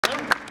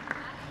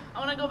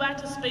want to go back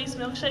to Space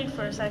Milkshake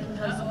for a second,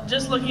 because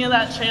just looking at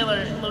that trailer,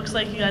 it looks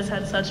like you guys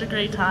had such a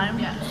great time.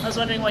 Yeah. I was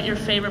wondering what your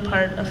favorite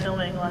part of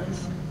filming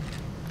was.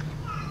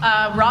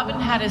 Robin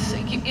had us,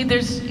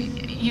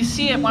 you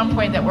see at one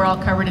point that we're all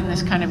covered in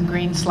this kind of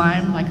green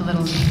slime, like a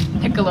little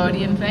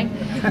Nickelodeon thing.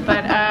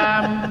 But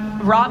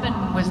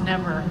Robin was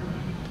never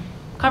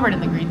covered in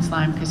the green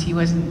slime because he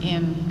wasn't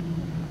in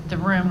the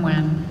room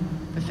when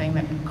the thing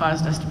that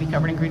caused us to be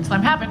covered in green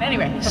slime happened.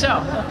 Anyway,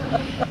 so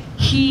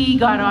he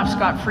got off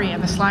scot-free,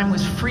 and the slime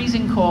was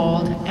freezing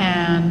cold,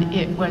 and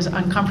it was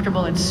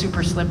uncomfortable and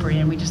super slippery,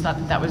 and we just thought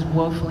that that was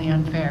woefully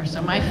unfair.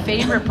 So my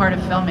favorite part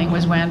of filming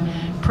was when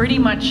pretty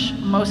much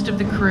most of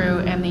the crew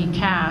and the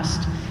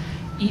cast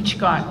each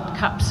got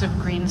cups of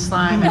green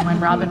slime, and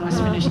when Robin was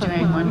finished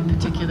doing one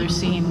particular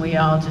scene, we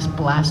all just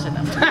blasted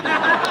them.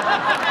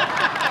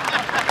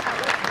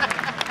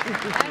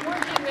 And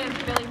working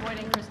with Billy Boyd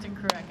and Kristen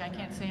Kruick, I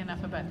can't say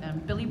enough about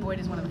them. Billy Boyd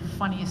is one of the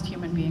funniest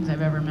human beings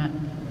I've ever met.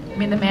 I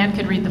mean, the man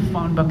could read the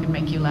phone book and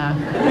make you laugh.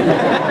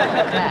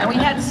 And we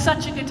had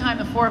such a good time.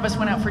 The four of us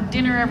went out for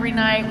dinner every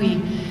night.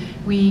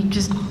 We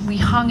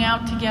hung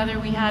out together.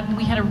 We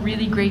had a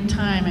really great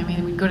time. I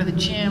mean, we'd go to the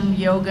gym,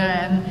 yoga,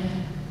 and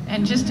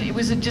it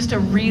was just a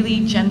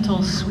really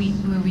gentle, sweet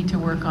movie to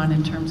work on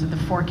in terms of the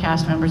four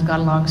cast members got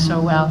along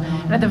so well.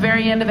 And at the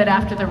very end of it,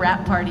 after the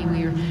wrap party,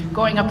 we were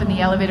going up in the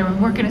elevator and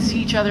we weren't going to see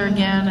each other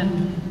again,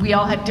 and we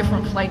all had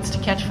different flights to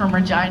catch from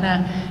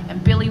Regina,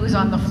 and Billy was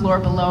on the floor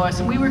below us,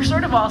 and we were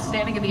sort of all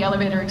standing in the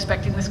elevator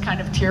expecting this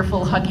kind of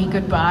tearful, huggy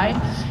goodbye,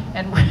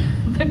 and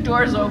the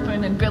doors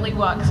open and Billy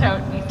walks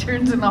out and he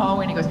turns in the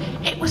hallway and he goes,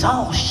 "It was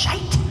all shite."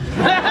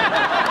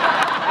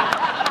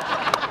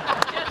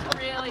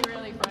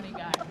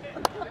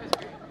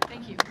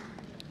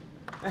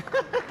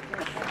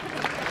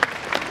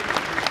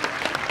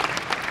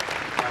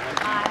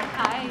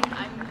 Hi,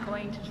 I'm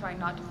going to try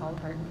not to fall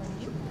apart in front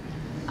of you.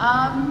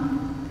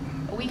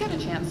 We got a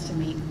chance to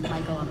meet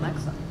Michael and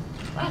Lexa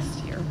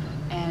last year,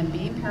 and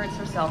being parents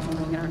ourselves and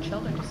bringing our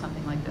children to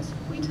something like this,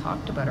 we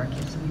talked about our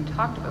kids and we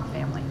talked about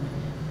family.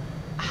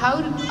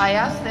 I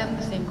asked them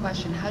the same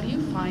question: how do you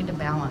find a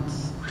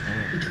balance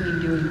between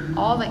doing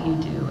all that you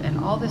do and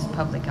all this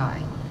public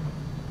eye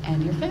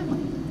and your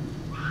family?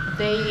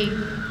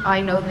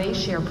 I know they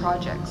share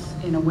projects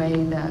in a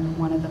way that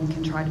one of them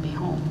can try to be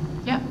home.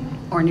 Yeah.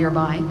 Or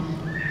nearby.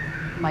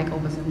 Michael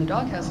was in the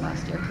doghouse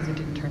last year because it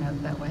didn't turn out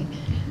that way.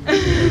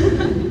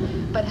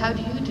 But how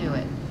do you do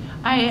it?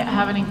 I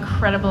have an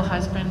incredible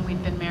husband.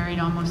 We've been married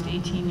almost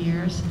 18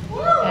 years.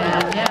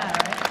 And yeah,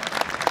 right?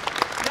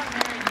 We got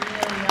married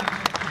really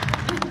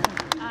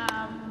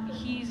young.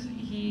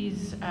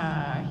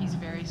 He's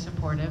very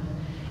supportive.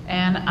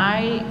 And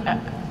I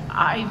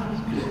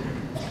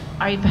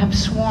have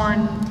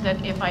sworn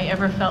that if I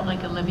ever felt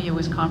like Olivia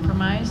was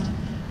compromised,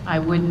 I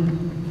wouldn't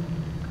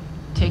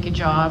take a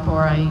job,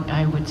 or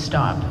I would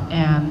stop.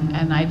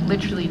 And I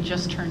literally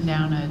just turned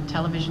down a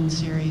television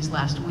series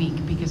last week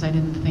because I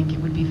didn't think it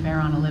would be fair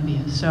on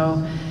Olivia.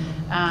 So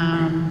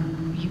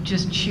you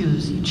just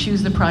choose. You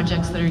choose the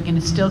projects that are going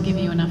to still give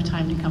you enough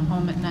time to come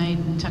home at night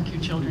and tuck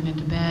your children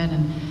into bed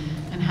and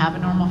have a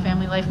normal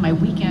family life. My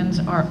weekends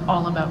are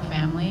all about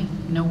family.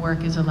 No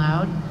work is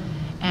allowed.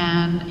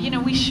 And, you know,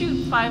 we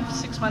shoot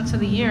 5-6 months of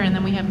the year, and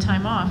then we have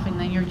time off, and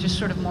then you're just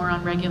sort of more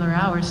on regular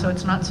hours, so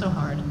it's not so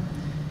hard.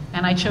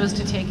 And I chose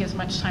to take as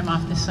much time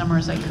off this summer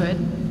as I could.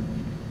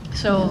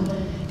 So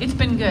it's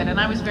been good,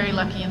 and I was very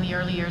lucky in the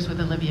early years with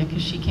Olivia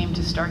because she came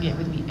to Stargate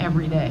with me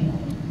every day.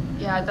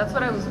 Yeah, that's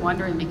what I was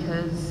wondering,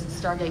 because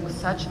Stargate was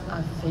such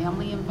a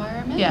family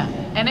environment. Yeah,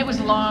 and it was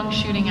long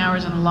shooting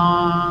hours and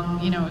long,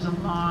 you know, it was a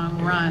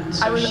long run.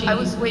 So I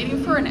was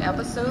waiting for an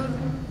episode.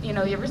 You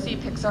know, you ever see a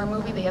Pixar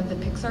movie? They have the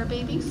Pixar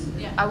babies.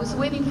 Yeah. I was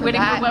waiting for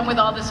Waiting for one with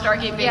all the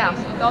Stargate babies. Yeah,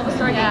 with all the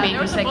Stargate babies.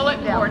 There was a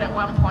bulletin board at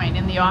one point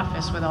in the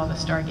office with all the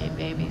Stargate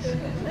babies.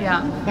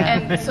 Yeah,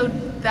 and so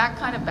that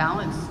kind of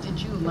balance, did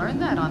you learn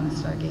that on the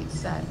Stargate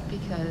set?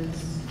 Because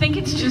I think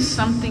it's just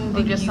something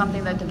that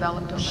something that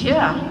developed over time.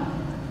 Yeah.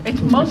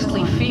 It's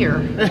mostly fear.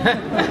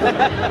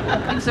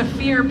 It's a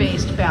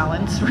fear-based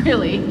balance,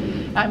 really.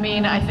 I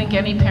mean, I think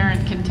any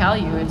parent can tell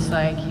you, it's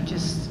like you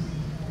just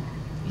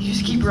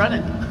keep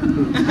running.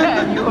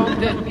 And you hope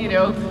that, you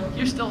know,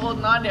 you're still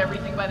holding on to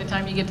everything by the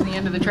time you get to the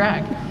end of the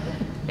track.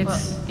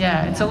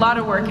 It's a lot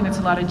of work and it's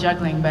a lot of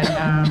juggling, but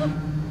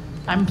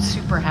I'm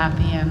super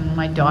happy, and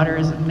my daughter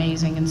is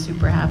amazing and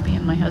super happy,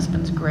 and my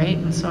husband's great,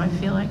 and so I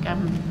feel like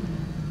I'm,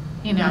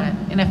 you know,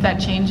 and if that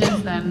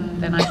changes,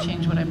 then I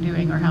change what I'm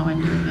doing or how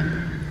I'm doing it.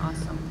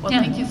 Awesome. Well,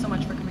 thank you so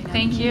much for coming in.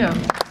 Thank you. One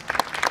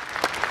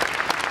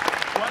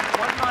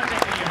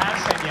project that you have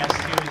said yes to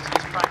is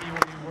Pride Your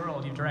New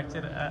World. You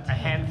directed a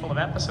handful of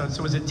episodes.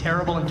 So was it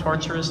terrible and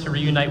torturous to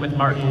reunite with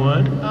Martin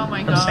Wood Oh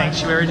my from God.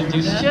 Sanctuary to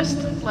do that? Just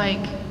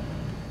like,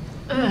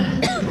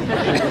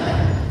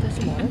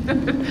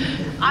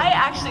 I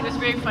actually, it was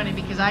very funny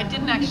because I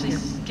didn't actually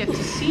get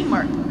to see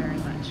Martin very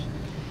much.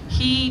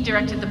 He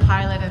directed the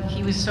pilot and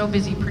he was so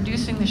busy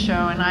producing the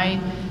show, and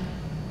I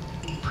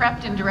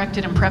prepped and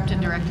directed and prepped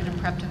and directed and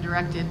prepped and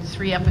directed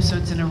 3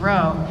 episodes in a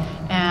row.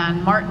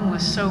 And Martin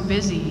was so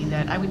busy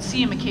that I would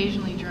see him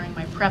occasionally during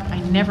my prep. I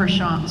never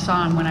saw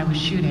him when I was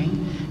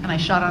shooting. And I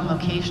shot on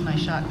location. I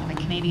shot in a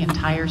Canadian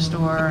Tire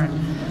store,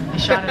 and I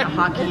shot in a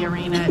hockey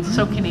arena. It's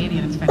so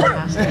Canadian, it's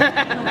fantastic.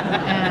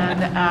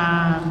 And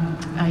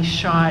I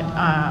shot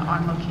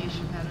on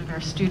location at our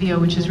studio,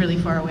 which is really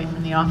far away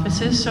from the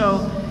offices.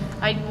 So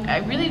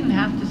I really didn't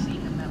have to see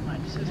him that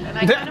much. And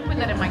I kind of put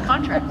that in my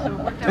contract, so it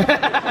worked out.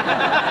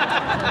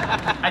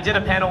 I did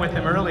a panel with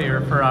him earlier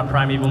for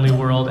Primeval New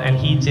World, and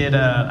he did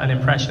an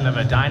impression of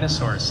a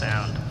dinosaur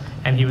sound.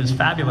 And he was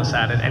fabulous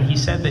at it, and he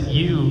said that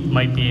you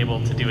might be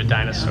able to do a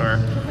dinosaur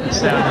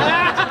sound.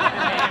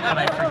 But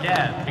I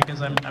forget,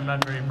 because I'm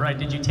not very bright.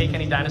 Did you take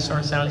any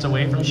dinosaur sounds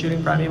away from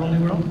shooting Primeval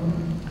New World?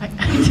 I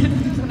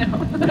didn't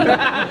know.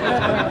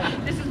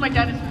 This is my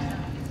dinosaur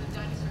sound. It's a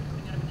dinosaur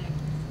coming out of an egg.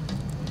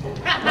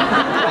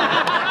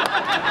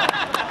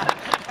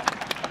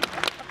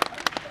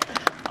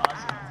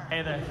 Awesome.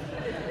 Hey there.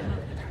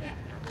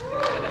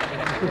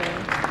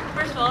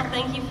 First of all,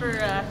 thank you for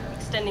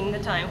extending the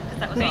time, because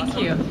that was awesome.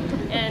 Thank you.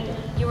 And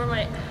you were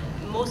my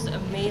most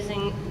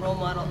amazing role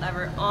model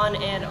ever, on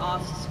and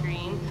off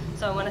screen.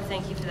 So I want to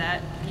thank you for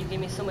that. You gave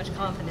me so much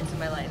confidence in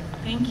my life.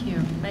 Thank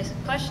you. My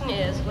question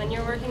is, when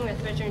you're working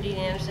with Richard Dean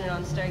Anderson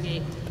on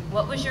Stargate,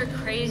 what was your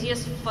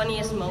craziest,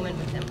 funniest moment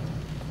with him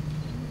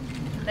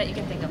that you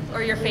can think of?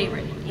 Or your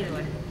favorite, either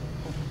way.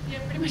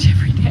 Yeah, pretty much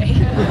every day.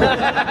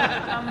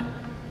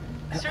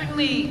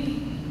 Certainly,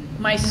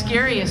 my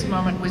scariest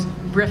moment was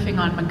riffing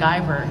on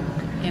MacGyver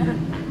in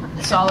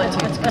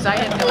Solitudes, because I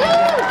had no idea. I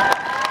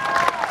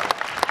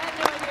had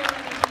no idea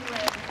whether he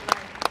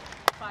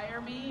would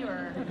fire me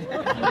or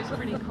he was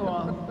pretty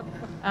cool.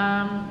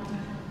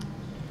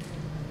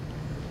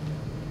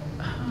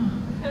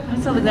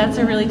 That's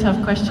a really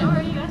tough question.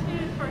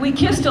 We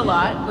kissed a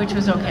lot, which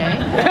was okay.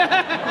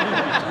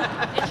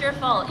 It's your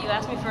fault. You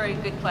asked me for a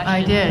good question.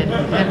 I did,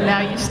 and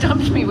now you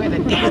stumped me with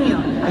it. Damn you.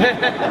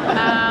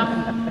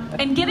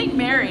 And getting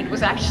married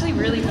was actually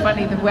really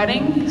funny. The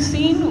wedding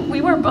scene,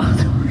 we were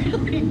both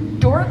really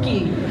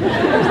dorky.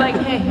 It was like,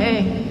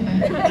 hey.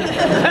 You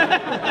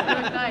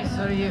look nice,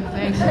 so do you.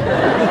 Thanks.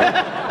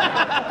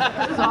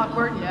 This is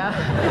awkward, yeah.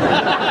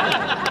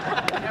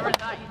 Never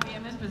thought you'd be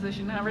in this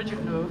position, huh,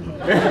 Richard? No.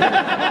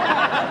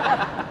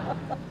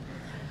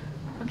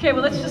 Okay,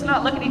 well, let's just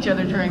not look at each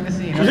other during the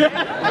scene, okay?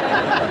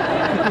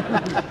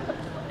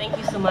 Thank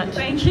you so much.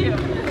 Thank you.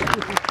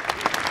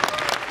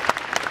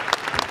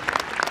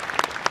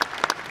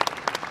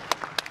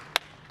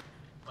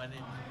 My name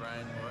is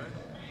Brian Moore,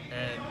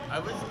 and I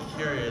was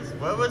curious,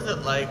 what was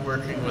it like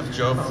working with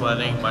Joe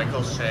Fleming,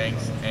 Michael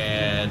Shanks,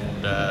 and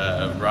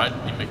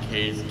Rodney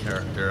McKay's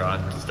character on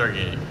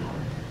Stargate?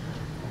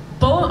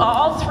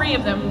 All 3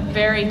 of them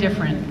very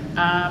different.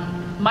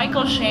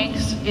 Michael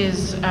Shanks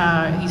is,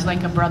 he's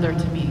like a brother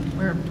to me.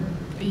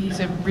 He's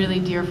a really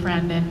dear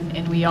friend,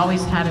 and we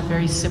always had a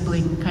very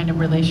sibling kind of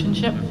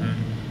relationship.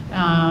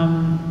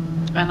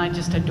 And I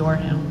just adore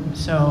him.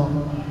 So,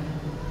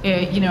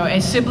 you know, a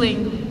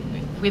sibling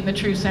in the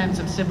true sense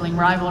of sibling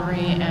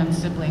rivalry and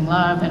sibling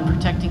love and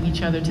protecting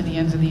each other to the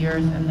ends of the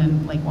earth, and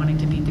then like wanting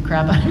to beat the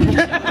crap out of each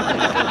other.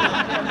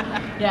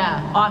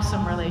 Yeah,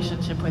 awesome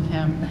relationship with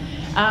him.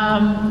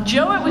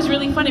 Joe, it was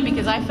really funny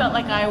because I felt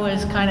like I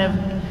was kind of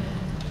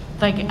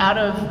like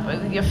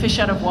a fish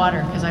out of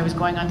water, because I was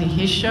going on to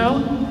his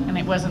show and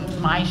it wasn't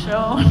my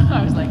show.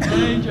 I was like,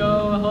 hey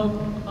Joe, hello,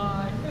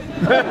 hi.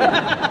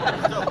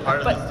 Still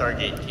part of the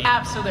Stargate team.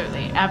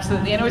 Absolutely.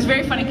 And it was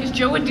very funny because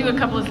Joe would do a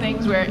couple of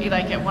things where,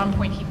 like at one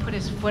point, he put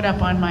his foot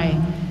up on my,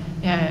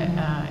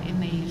 in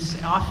the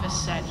office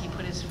set, he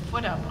put his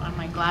foot up on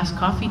my glass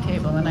coffee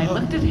table, and I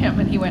looked at him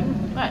and he went,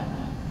 what?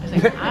 I was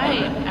like,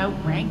 I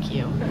outrank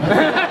you. He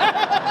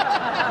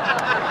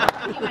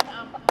went,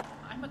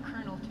 I'm a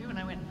colonel too, and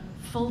I went,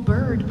 full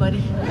bird,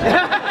 buddy. Take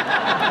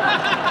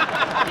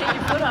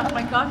your foot off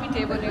my coffee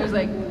table, and he was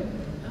like,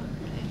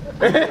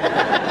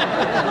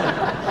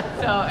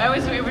 so it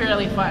was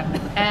really fun.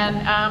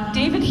 And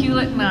David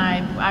Hewlett and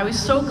I was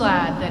so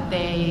glad that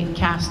they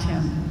cast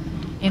him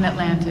in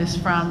Atlantis.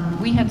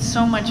 We had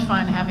so much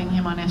fun having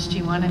him on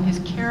SG-1, and his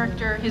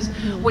character,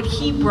 what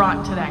he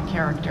brought to that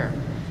character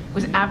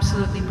was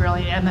absolutely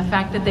brilliant. And the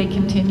fact that they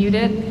continued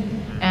it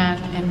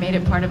and made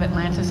it part of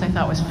Atlantis, I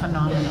thought was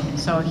phenomenal.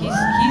 So he's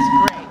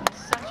great.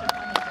 He's such a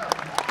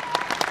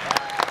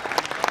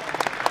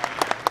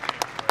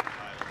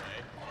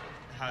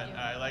funny guy.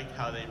 I liked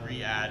how they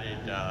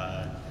re-added,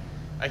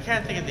 I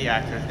can't think of the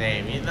actor's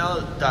name. You know,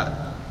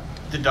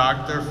 the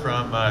doctor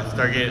from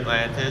Stargate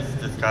Atlantis,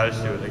 the Scottish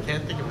dude. I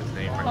can't think of his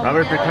name.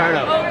 Robert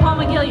Picardo. Oh, Paul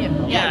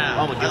McGillion. Yeah,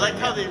 Paul McGillion. I liked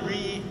how they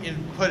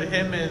put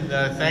him in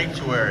the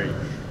Sanctuary.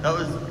 That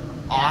was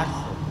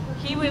awesome.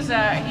 He was,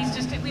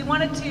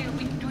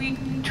 we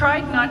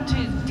tried not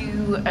to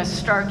do a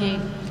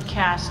Stargate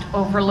cast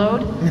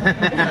overload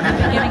at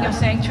the beginning of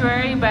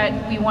Sanctuary, but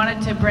we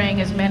wanted to bring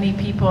as many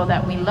people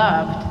that we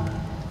loved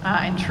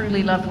and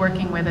truly loved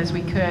working with as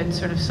we could,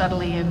 sort of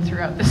subtly in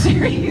throughout the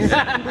series,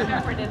 and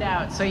peppered it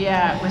out. So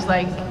yeah, it was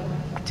like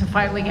to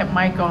finally get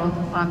Michael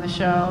on the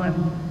show and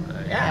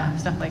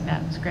stuff like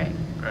that. It was great.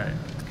 Great.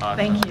 Awesome.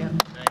 Thank you.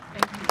 Thank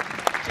you.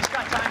 Just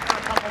got time for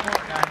a couple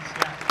more, guys.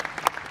 Yeah.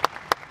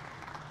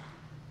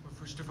 Well,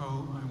 first of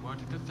all, I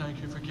wanted to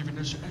thank you for giving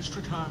us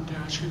extra time to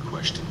ask you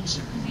questions.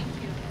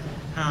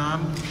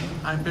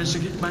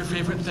 Basically, my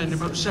favorite thing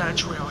about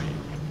Sanctuary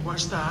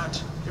was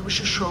that it was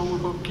a show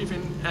about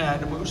giving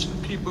animals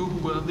and people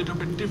who were a little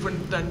bit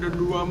different than the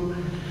norm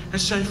a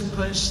safe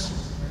place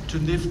to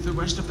live the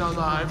rest of their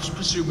lives,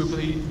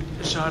 presumably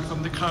aside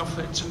from the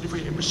conflicts in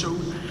every episode.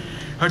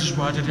 I just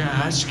wanted to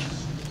ask,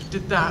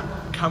 did that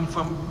come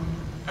from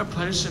a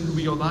place in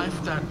real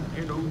life that,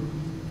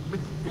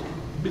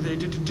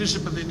 related to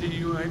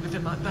disability or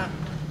anything like that?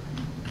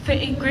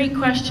 Great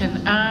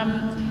question.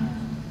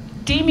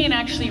 Damien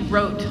actually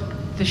wrote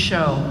the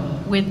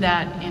show with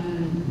that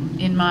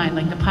in mind.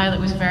 Like, the pilot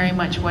was very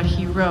much what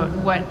he wrote.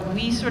 What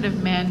we sort of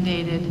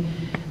mandated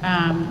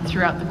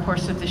throughout the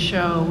course of the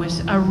show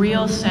was a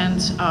real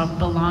sense of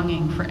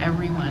belonging for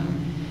everyone.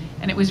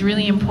 And it was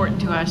really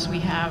important to us. We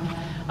have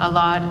a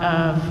lot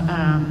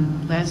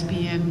of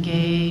lesbian,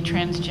 gay,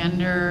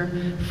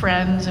 transgender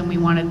friends, and we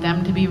wanted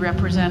them to be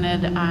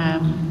represented.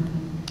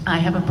 I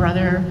have a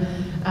brother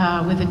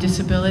with a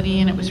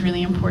disability, and it was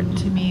really important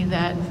to me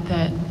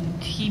that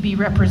he be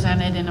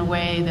represented in a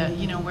way that,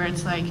 where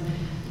it's like,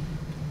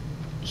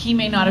 he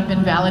may not have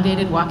been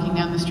validated walking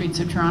down the streets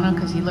of Toronto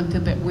because he looked a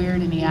bit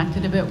weird and he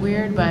acted a bit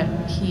weird, but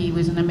he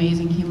was an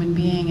amazing human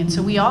being. And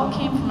so we all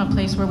came from a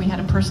place where we had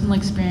a personal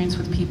experience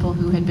with people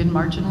who had been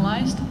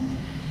marginalized.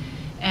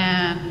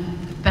 And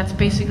that's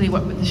basically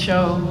what the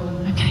show,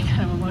 I'm getting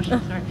kind of emotional,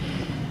 sorry.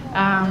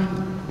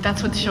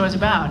 That's what the show is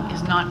about,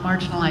 is not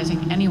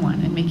marginalizing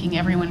anyone and making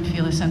everyone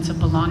feel a sense of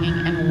belonging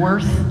and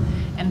worth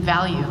and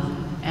value.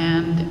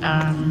 And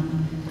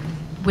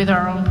with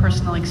our own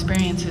personal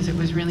experiences, it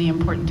was really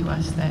important to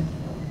us that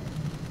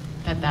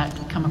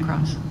come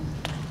across.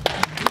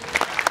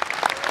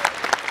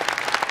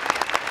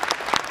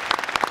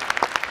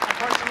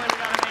 Unfortunately, we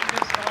gotta make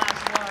this the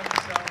last one,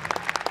 so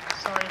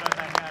sorry about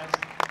that, guys.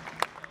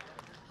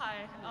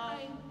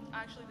 Hi.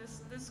 Actually,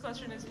 this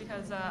question is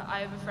because I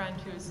have a friend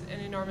who's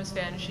an enormous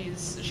fan.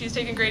 She's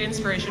taken great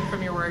inspiration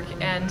from your work,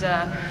 and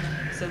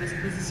so this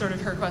is sort of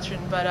her question.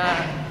 But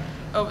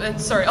oh,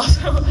 and sorry.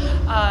 Also,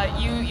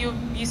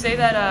 you say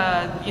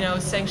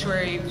that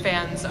Sanctuary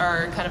fans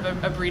are kind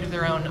of a breed of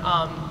their own.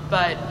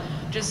 But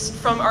just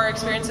from our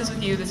experiences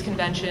with you, this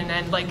convention,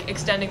 and like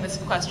extending this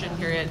question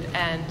period,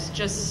 and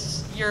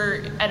just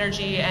your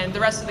energy and the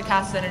rest of the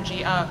cast's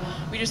energy,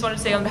 we just wanted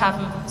to say on behalf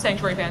of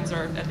Sanctuary fans,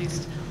 or at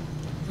least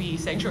we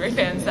Sanctuary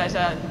fans, that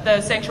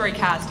the Sanctuary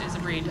cast is a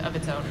breed of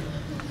its own.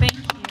 Thank you.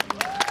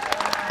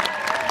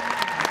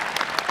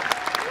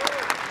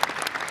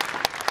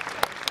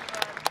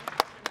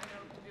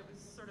 It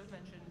was sort of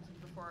mentioned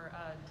before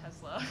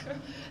Tesla,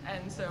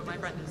 and so my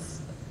friend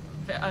is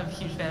a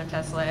huge fan of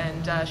Tesla,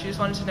 and she just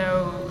wanted to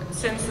know,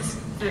 since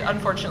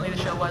unfortunately the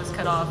show was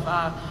cut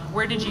off,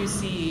 where did you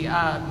see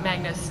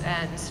Magnus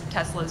and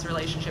Tesla's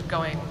relationship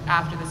going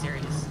after the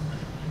series?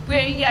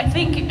 I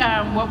think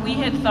what we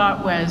had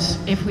thought was,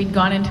 if we'd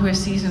gone into a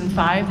season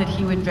 5, that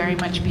he would very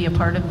much be a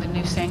part of the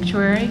new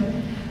Sanctuary.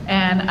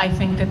 And I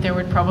think that there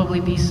would probably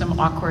be some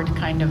awkward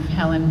kind of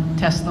Helen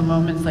Tesla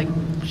moments, like,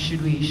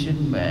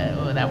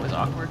 oh, that was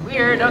awkward,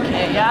 weird,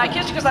 okay, yeah, I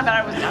kissed you because I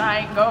thought I was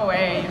dying, go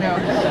away,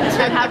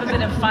 And have a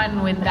bit of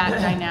fun with that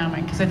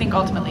dynamic, because I think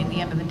ultimately at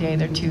the end of the day,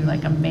 they're two,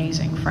 like,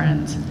 amazing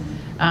friends.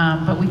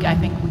 But I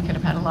think we could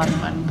have had a lot of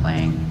fun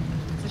playing.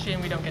 It's a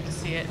shame we don't get to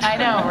see it. I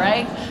know,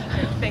 right?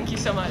 Thank you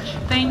so much.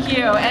 Thank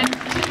you. And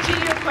to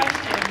your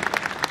question,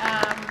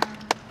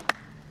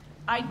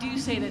 I do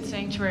say that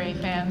Sanctuary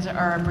fans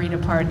are a breed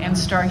apart, and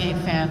Stargate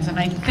fans, and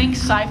I think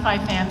sci-fi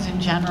fans in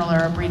general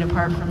are a breed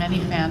apart from any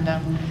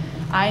fandom.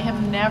 I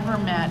have never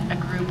met a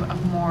group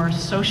of more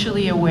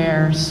socially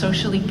aware,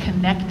 socially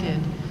connected,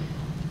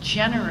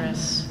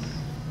 generous,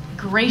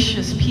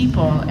 gracious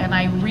people, and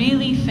I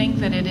really think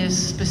that it is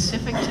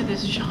specific to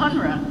this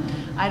genre.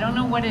 I don't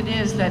know what it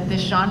is that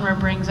this genre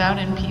brings out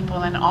in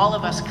people, and all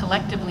of us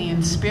collectively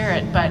in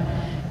spirit, but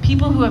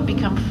people who have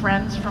become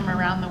friends from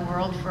around the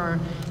world for,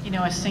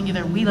 a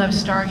singular, we love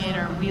Stargate,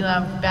 or we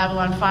love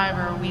Babylon 5,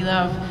 or we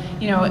love,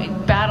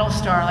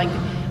 Battlestar,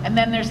 and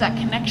then there's that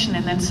connection,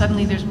 and then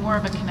suddenly there's more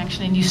of a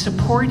connection, and you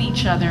support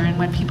each other, and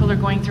when people are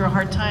going through a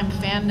hard time,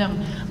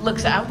 fandom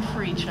looks out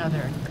for each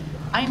other.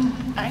 I'm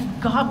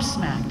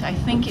gobsmacked. I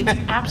think it's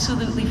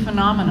absolutely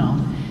phenomenal.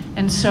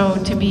 And so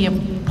to be a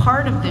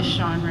part of this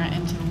genre,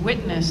 and to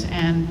witness,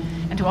 and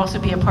to also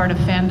be a part of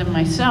fandom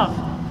myself,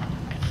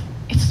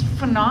 it's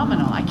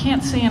phenomenal. I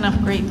can't say enough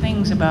great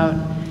things about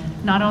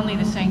not only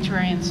the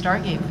Sanctuary and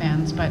Stargate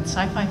fans, but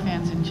sci-fi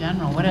fans in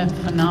general. What a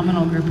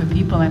phenomenal group of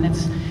people. And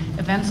it's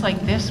events like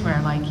this where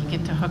you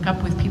get to hook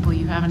up with people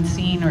you haven't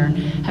seen or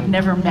have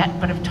never met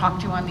but have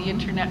talked to on the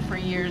internet for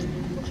years.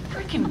 It's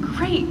freaking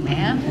great,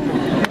 man.